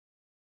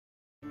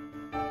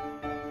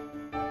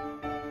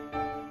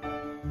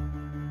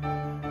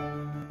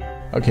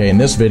Okay, in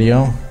this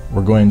video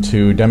we're going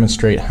to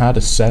demonstrate how to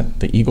set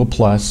the Eagle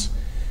Plus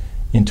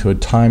into a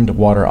timed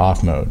water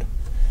off mode.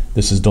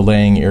 This is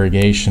delaying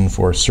irrigation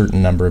for a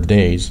certain number of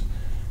days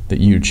that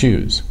you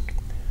choose.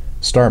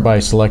 Start by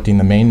selecting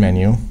the main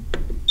menu,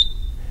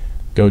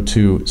 go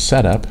to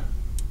Setup,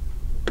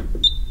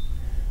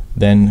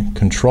 then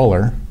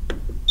Controller,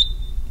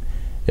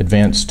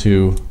 advance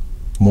to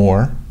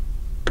More,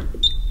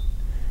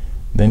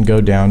 then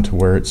go down to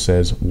where it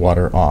says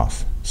Water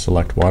Off.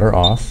 Select Water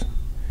Off,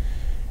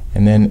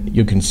 and then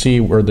you can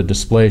see where the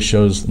display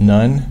shows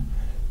none.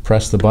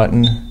 Press the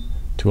button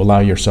to allow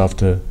yourself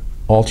to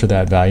alter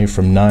that value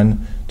from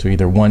none to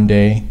either 1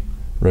 day,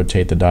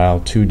 rotate the dial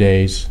 2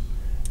 days,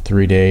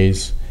 3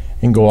 days,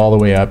 and go all the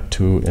way up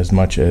to as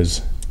much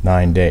as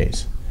 9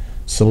 days.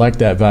 Select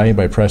that value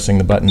by pressing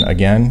the button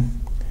again,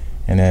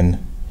 and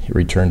then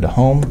return to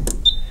home,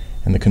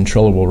 and the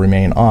controller will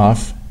remain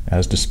off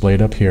as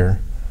displayed up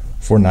here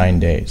for 9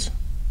 days.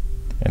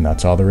 And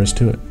that's all there is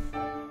to it.